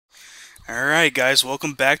Alright guys,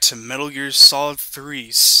 welcome back to Metal Gear Solid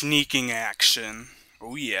 3 Sneaking Action.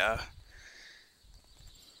 Oh yeah.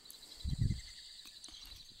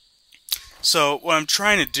 So what I'm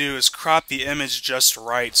trying to do is crop the image just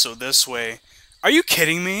right, so this way... Are you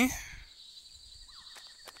kidding me?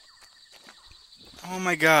 Oh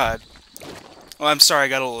my god. Well, I'm sorry I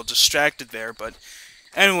got a little distracted there, but...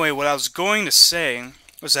 Anyway, what I was going to say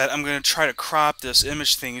was that I'm going to try to crop this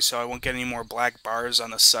image thing so I won't get any more black bars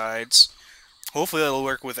on the sides. Hopefully that'll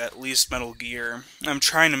work with at least Metal Gear. I'm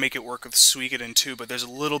trying to make it work with Suikoden too, but there's a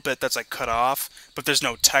little bit that's like cut off, but there's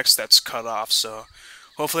no text that's cut off, so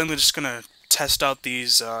hopefully I'm just gonna test out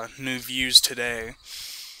these new views today.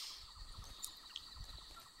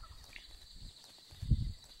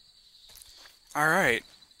 Alright,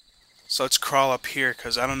 so let's crawl up here,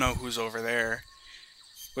 because I don't know who's over there.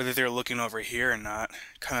 Whether they're looking over here or not,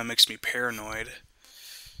 kinda makes me paranoid.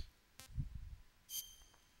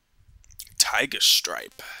 Tiger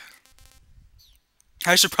Stripe.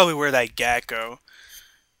 I should probably wear that Gecko.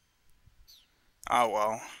 Oh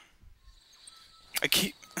well. I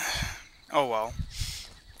keep... Oh well.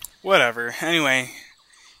 Whatever. Anyway,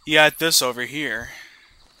 you got this over here.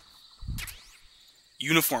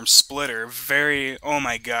 Uniform splitter. Very... Oh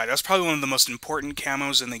my god. That's probably one of the most important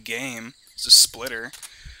camos in the game. It's a splitter.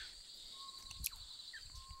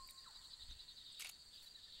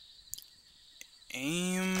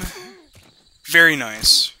 Aim... Very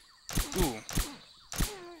nice. Ooh.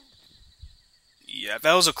 Yeah,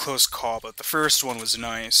 that was a close call, but the first one was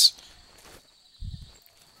nice.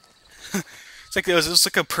 It was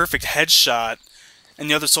like a perfect headshot, and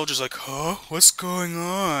the other soldier's like, "Huh? What's going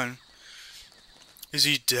on? Is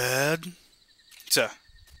he dead?"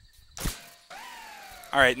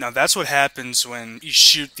 Alright, now that's what happens when you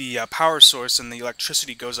shoot the power source and the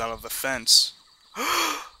electricity goes out of the fence.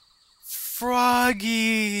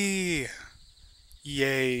 Froggy!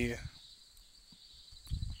 Yay.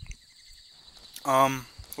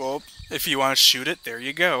 Well, if you want to shoot it, there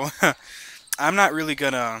you go. I'm not really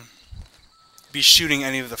gonna be shooting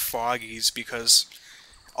any of the froggies because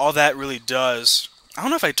all that really does... I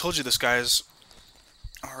don't know if I told you this, guys,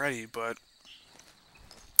 already, but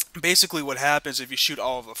basically what happens if you shoot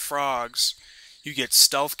all of the frogs, you get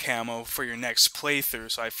stealth camo for your next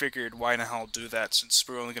playthrough, so I figured why the hell do that since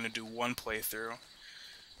we're only going to do one playthrough.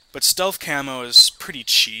 But stealth camo is pretty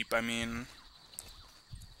cheap. I mean,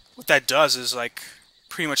 what that does is like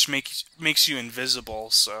pretty much makes you invisible,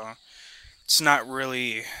 so it's not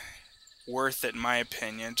really worth it in my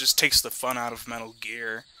opinion. It just takes the fun out of Metal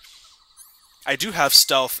Gear. I do have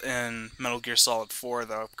stealth in Metal Gear Solid 4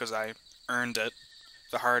 though, because I earned it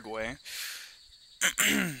the hard way.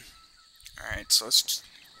 Alright, so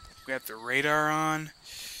we have the radar on.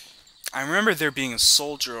 I remember there being a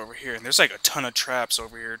soldier over here, and there's like a ton of traps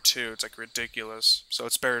over here too. It's like ridiculous. So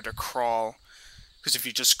it's better to crawl, because if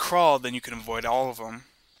you just crawl, then you can avoid all of them.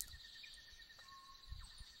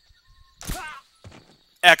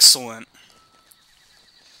 Excellent.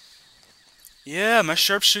 Yeah, my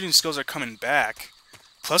sharpshooting skills are coming back.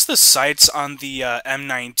 Plus the sights on the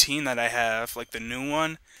M19 that I have, like the new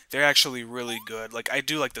one, they're actually really good. Like, I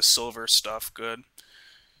do like the silver stuff good.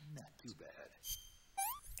 Not too bad.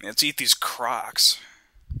 Let's eat these crocs.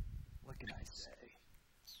 What can I say?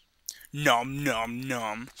 Nom nom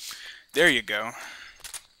nom. There you go.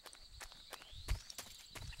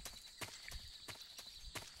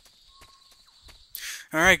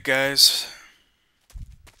 Alright guys.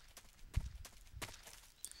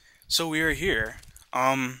 So we are here.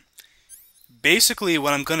 Basically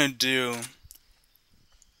what I'm gonna do,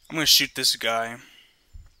 I'm gonna shoot this guy.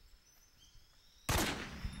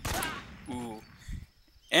 Ooh.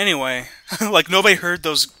 Anyway, like nobody heard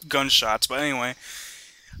those gunshots, but anyway,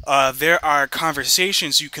 there are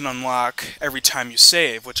conversations you can unlock every time you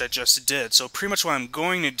save, which I just did. So pretty much what I'm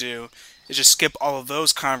going to do is just skip all of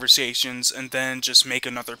those conversations and then just make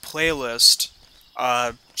another playlist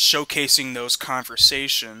showcasing those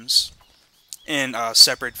conversations in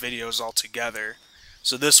separate videos altogether.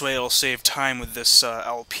 So this way it'll save time with this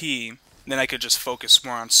LP, then I could just focus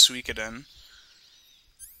more on Suikoden.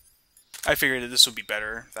 I figured that this would be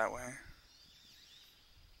better that way.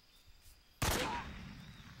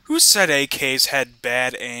 Who said AKs had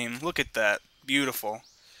bad aim? Look at that. Beautiful.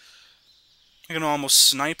 I can almost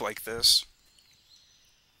snipe like this.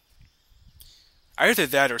 Either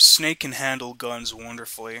that or Snake can handle guns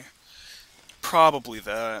wonderfully. Probably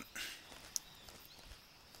that.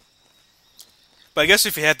 But I guess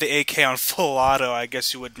if you had the AK on full auto, I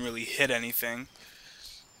guess you wouldn't really hit anything.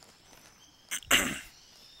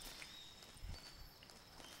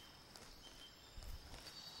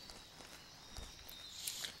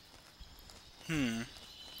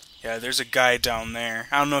 Yeah, there's a guy down there.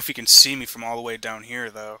 I don't know if he can see me from all the way down here,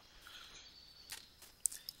 though.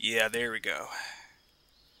 Yeah, there we go.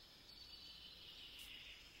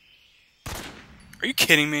 Are you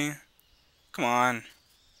kidding me? Come on.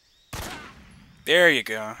 There you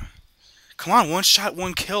go. Come on, one shot,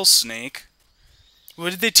 one kill, Snake.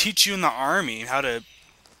 What did they teach you in the army? How to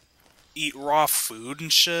eat raw food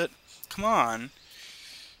and shit? Come on.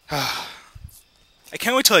 I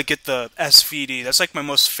can't wait till I get the SVD. That's like my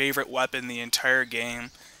most favorite weapon in the entire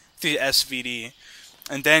game. The SVD.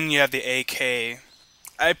 And then you have the AK.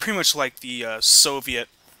 I pretty much like the Soviet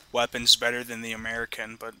weapons better than the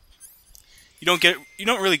American, but you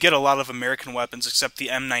don't really get a lot of American weapons except the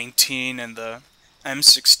M19 and the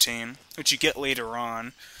M16, which you get later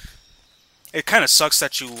on. It kind of sucks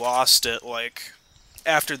that you lost it like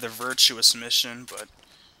after the Virtuous mission, but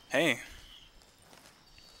hey.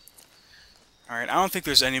 Alright, I don't think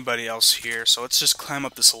there's anybody else here, so let's just climb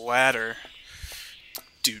up this ladder.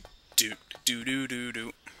 Do do do do do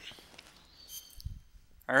do.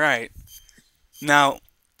 Alright. Now,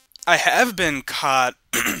 I have been caught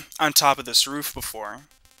on top of this roof before.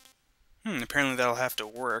 Apparently that'll have to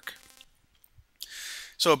work.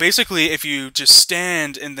 So basically, if you just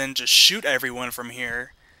stand and then just shoot everyone from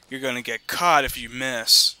here, you're going to get caught if you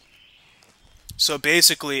miss. So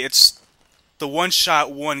basically, it's the one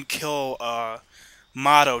shot, one kill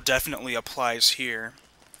motto definitely applies here.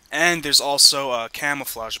 And there's also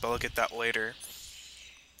camouflage, but I'll get that later.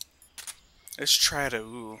 Let's try to...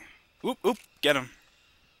 Ooh. Oop, oop, get him.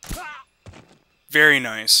 Very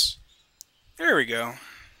nice. There we go.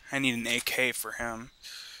 I need an AK for him.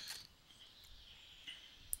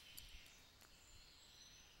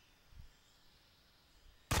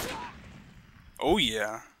 Oh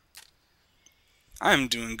yeah. I'm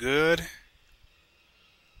doing good.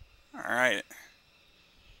 Alright.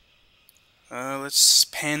 Let's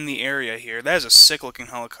pan the area here. That is a sick looking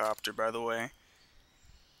helicopter, by the way.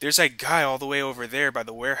 There's that guy all the way over there by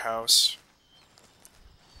the warehouse.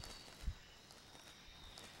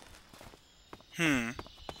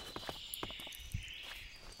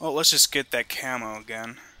 Well, let's just get that camo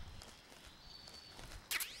again.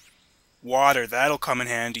 Water, that'll come in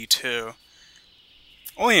handy too.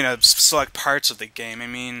 Only in select parts of the game. I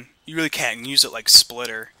mean, you really can't use it like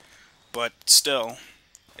Splitter, but still,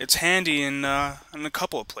 it's handy in a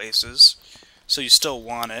couple of places, so you still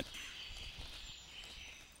want it.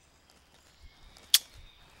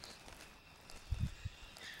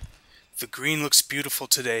 The green looks beautiful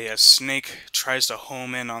today as Snake tries to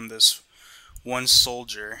home in on this one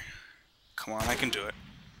soldier. Come on, I can do it.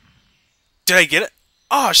 Did I get it?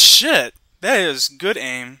 Oh shit! That is good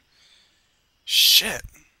aim. Shit.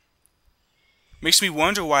 Makes me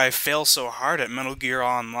wonder why I fail so hard at Metal Gear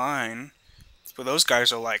Online. But those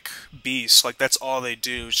guys are like beasts. Like, that's all they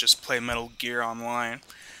do is just play Metal Gear Online.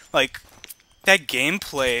 Like, that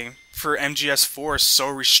gameplay for MGS4 is so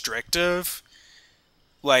restrictive.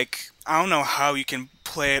 Like, I don't know how you can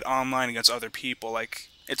play it online against other people. Like,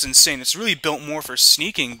 it's insane. It's really built more for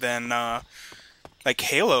sneaking than, like,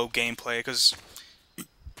 Halo gameplay, because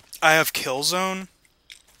I have Killzone.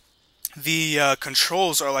 The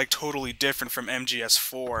controls are like totally different from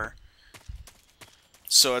MGS4.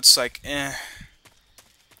 So it's like,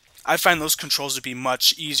 I find those controls to be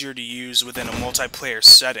much easier to use within a multiplayer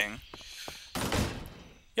setting.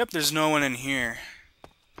 Yep, there's no one in here.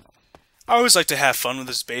 I always like to have fun with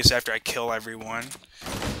this base after I kill everyone.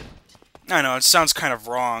 I know, it sounds kind of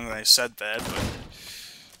wrong that I said that, but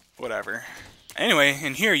whatever. Anyway,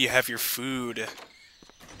 in here you have your food.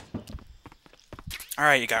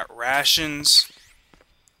 Alright, you got rations.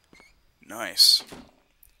 Nice.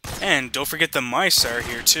 And don't forget the mice are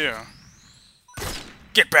here too.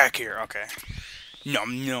 Get back here, okay.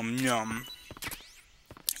 Num num num.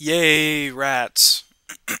 Yay, rats.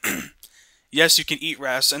 Yes, you can eat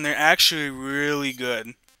rats, and they're actually really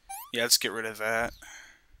good. Yeah, let's get rid of that.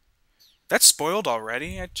 That's spoiled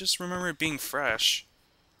already? I just remember it being fresh.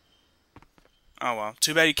 Oh well,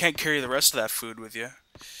 too bad you can't carry the rest of that food with you.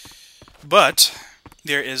 But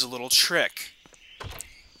there is a little trick.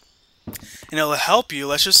 And it'll help you,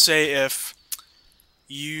 let's just say if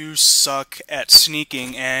you suck at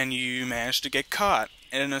sneaking and you manage to get caught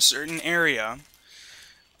in a certain area.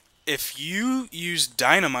 If you use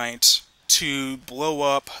dynamite to blow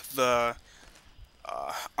up the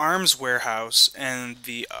arms warehouse and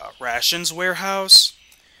the rations warehouse,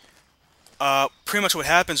 pretty much what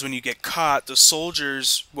happens when you get caught, the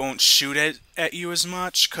soldiers won't shoot at you as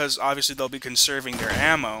much, because obviously they'll be conserving their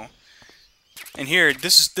ammo. And here,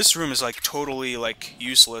 this room is like totally like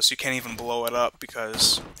useless. You can't even blow it up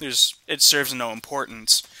because it serves no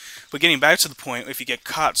importance. But getting back to the point, if you get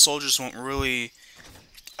caught, soldiers won't really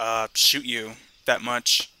shoot you that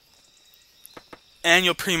much. And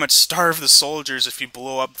you'll pretty much starve the soldiers if you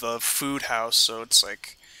blow up the food house, so it's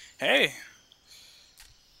like, hey.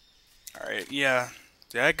 Alright, yeah.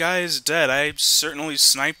 That guy is dead. I certainly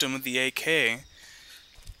sniped him with the AK.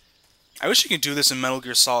 I wish you could do this in Metal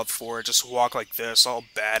Gear Solid 4, just walk like this, all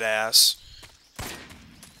badass.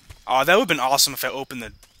 Aw, that would've been awesome if I opened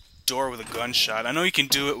the door with a gunshot. I know you can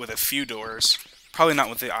do it with a few doors. Probably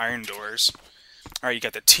not with the iron doors. Alright, you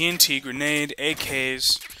got the TNT grenade,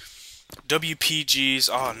 AKs, WPGs.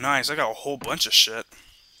 Oh, nice. I got a whole bunch of shit.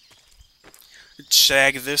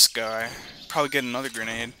 Shag this guy. Probably get another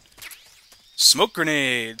grenade. Smoke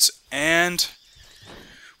grenades. And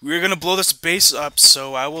we're gonna blow this base up,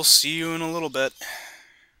 so I will see you in a little bit.